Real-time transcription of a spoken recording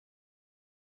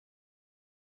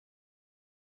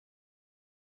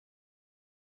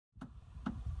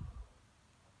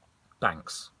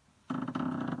Banks.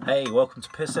 Hey, welcome to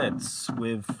Pis-sheds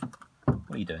with... What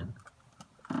are you doing?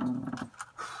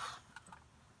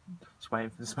 Just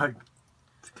waiting for the smoke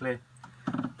to clear.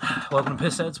 Welcome to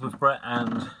Pis-sheds with Brett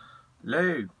and...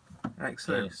 Lou.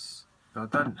 Excellent. Yes. Well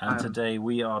done. And today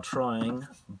we are trying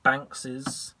Banks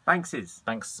S. Banks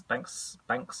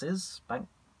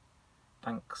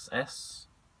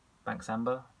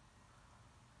Amber.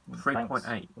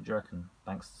 3.8. What do you reckon?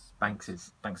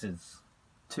 Bankses.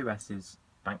 2 S's.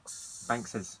 Banks.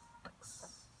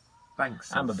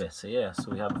 Amber bitter, yeah.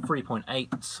 So we have a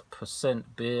 3.8%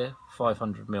 beer,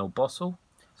 500ml bottle.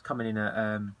 It's coming in at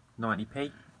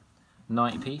 90p.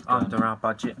 90p. Under our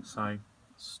budget, so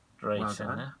straight well in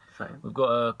done. there. Straight in. We've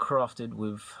got crafted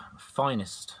with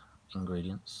finest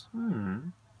ingredients.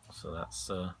 So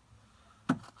that's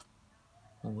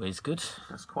always good.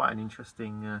 That's quite an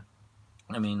interesting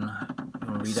I mean, you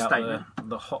want to read statement. out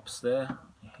the hops there.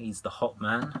 He's the hop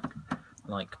man,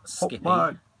 like Skippy.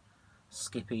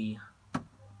 Skippy,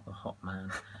 the hop man.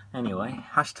 Anyway.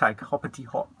 Hashtag hoppity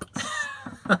hop.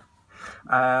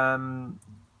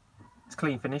 It's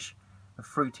clean finish,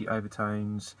 fruity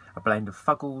overtones, a blend of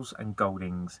Fuggles and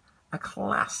Goldings. A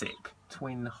classic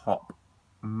twin hop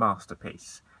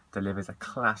masterpiece. Delivers a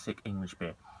classic English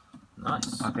beer.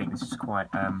 Nice. I think this is quite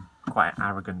an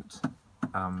arrogant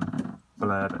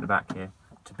blurb at the back here,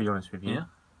 to be honest with you. Yeah.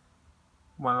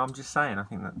 Well, I'm just saying, I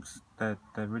think that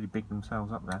they're really big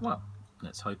themselves up there. Well,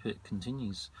 let's hope it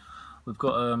continues. We've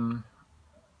got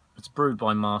it's brewed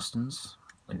by Marston's.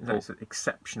 It's an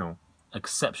exceptional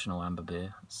amber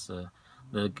beer. It's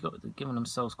they're giving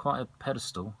themselves quite a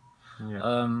pedestal.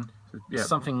 Yeah.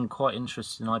 Something quite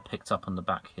interesting I picked up on the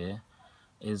back here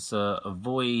is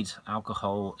avoid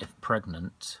alcohol if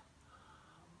pregnant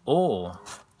or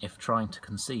if trying to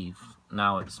conceive.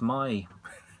 Now, it's my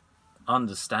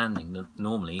understanding that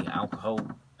normally alcohol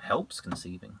helps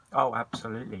conceiving. Oh,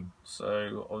 absolutely.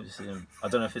 So obviously, I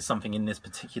don't know if it's something in this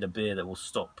particular beer that will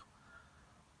stop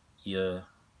your...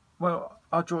 Well,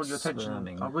 I'll draw your attention.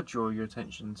 Swimming. I would draw your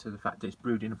attention to the fact that it's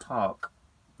brewed in a park.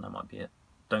 That might be it.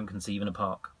 Don't conceive in a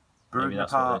park. Brewed Maybe in a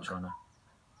that's park. what they're trying to...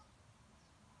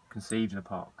 Conceived in a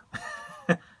park.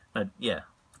 Yeah.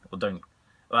 Or don't...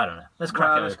 I don't know. Let's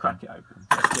crack it open.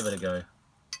 Let's give it a go.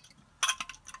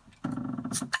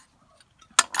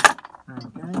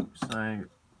 Okay, so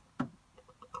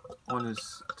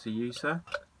honours to you, sir.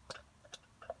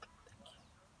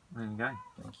 There you go.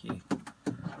 Thank you.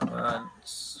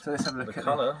 So let's have a look at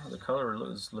The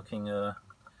colour is looking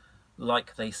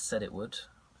like they said it would.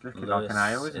 Looking like an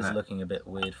ale, isn't it? It's looking a bit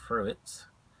weird through it.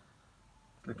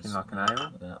 Looking like an ale.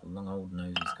 Look at that long old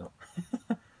nose he's got.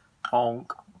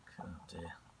 Honk. Oh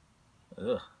dear.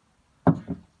 Ugh.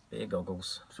 Beer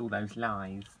goggles. It's all those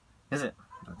lies. Is it?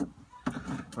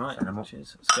 Right, Animal.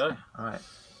 cheers. Let's go. Alright.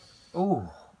 Ooh.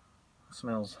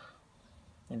 Smells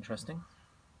interesting.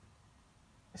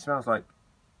 It smells like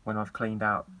when I've cleaned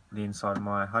out the inside of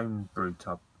my home brew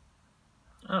tub.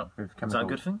 Oh, with is chemicals. that a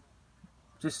good thing?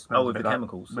 Just smells with a the bit like,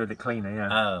 chemicals? With it cleaner, yeah.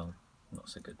 Oh, not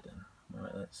so good then.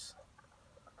 Alright, let's...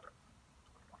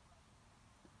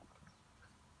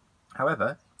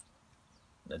 However,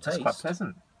 The it's taste quite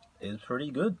pleasant. is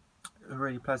pretty good.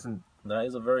 Really pleasant. That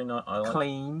is a very nice...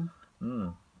 Clean.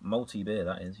 Malty beer,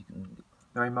 that is. You can...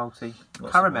 Very malty.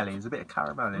 Lots of Caramelly. malt. There's a bit of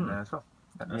caramel in there as well.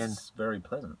 At the end. That's very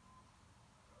pleasant.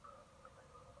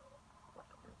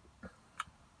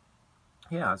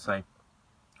 Yeah, I'd say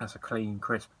that's a clean,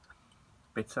 crisp,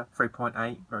 bitter.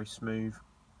 3.8, very smooth,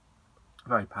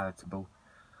 very palatable.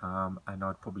 And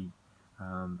I'd probably,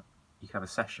 you could have a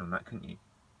session on that, couldn't you?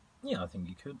 Yeah, I think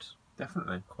you could.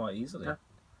 Definitely. Quite easily. Yeah.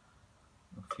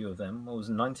 A few of them. What was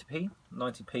it, 90p?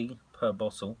 90p per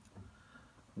bottle.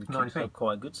 We could 90p. have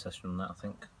quite a good session on that, I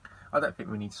think. I don't think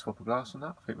we need to swap a glass on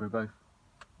that. I think we're both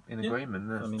in agreement.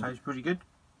 That tastes pretty good.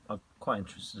 I'm quite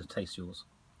interested to taste yours.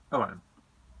 Alright.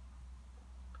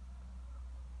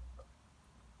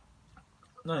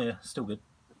 No, yeah, still good.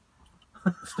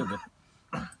 Still good.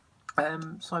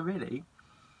 So really,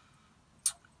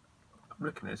 I'm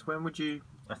looking at this. When would you?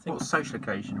 I think. What social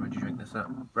occasion would you drink this at,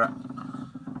 Brett?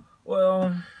 Well,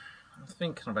 I'm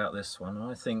thinking about this one.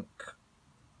 I think,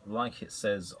 like it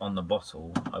says on the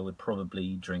bottle, I would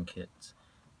probably drink it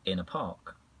in a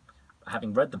park.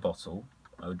 Having read the bottle,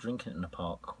 I would drink it in a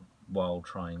park while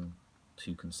trying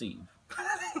to conceive.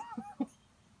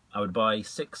 I would buy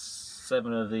 6,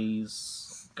 7 of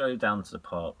these, go down to the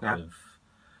park with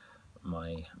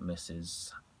my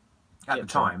missus. At the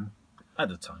time? At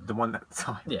the time. The one at the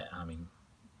time? Yeah, I mean,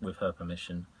 with her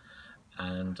permission.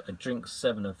 And I drink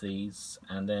 7 of these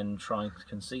and then try to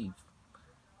conceive.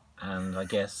 And I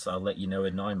guess I'll let you know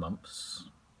in 9 months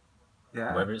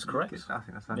Yeah, whether it's correct. I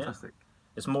think that's fantastic.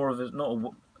 It's more of a,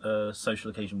 not a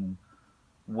social occasion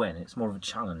when, it's more of a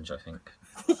challenge, I think.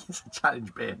 It's a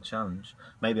challenge beer. Challenge.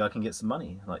 Maybe I can get some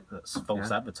money. Like, that's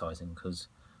false advertising, because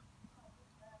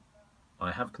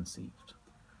I have conceived.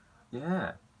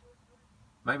 Yeah.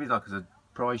 Maybe like as a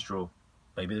prize draw.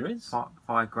 Maybe there is.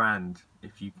 £5,000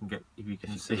 if you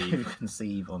can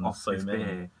conceive on off so this many.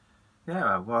 beer.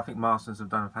 Yeah, well, I think Marston's have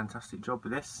done a fantastic job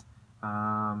with this,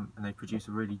 and they produce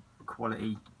a really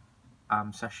quality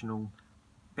sessional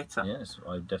bitter. Yes,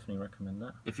 I definitely recommend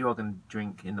that. If you are going to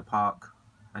drink in the park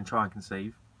and try and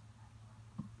conceive,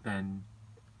 then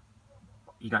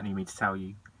you don't need me to tell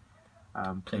you.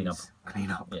 Clean up.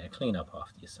 Clean up. Yeah, clean up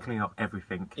after yourself. Clean up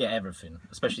everything. Yeah, everything,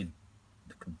 especially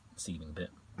the conceiving bit.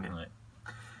 Yeah. Right.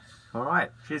 All right.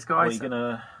 Cheers, guys. Are you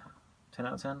gonna 10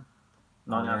 out of 10?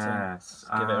 9 out of 10? Yes.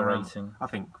 Give it a rating. I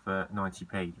think for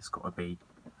 90p, it's got to be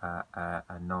a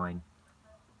 9.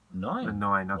 9? A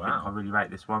 9. I Wow. think I really rate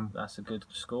this one. That's a good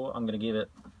score. I'm going to give it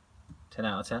 10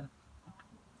 out of 10.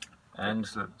 And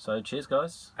Excellent. so, cheers,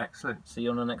 guys. Excellent. See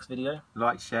you on the next video.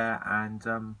 Like, share,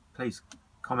 and please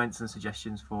comments and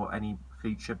suggestions for any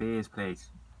future beers,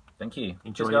 please. Thank you.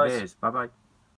 Enjoy Cheers, your guys. beers. Bye bye.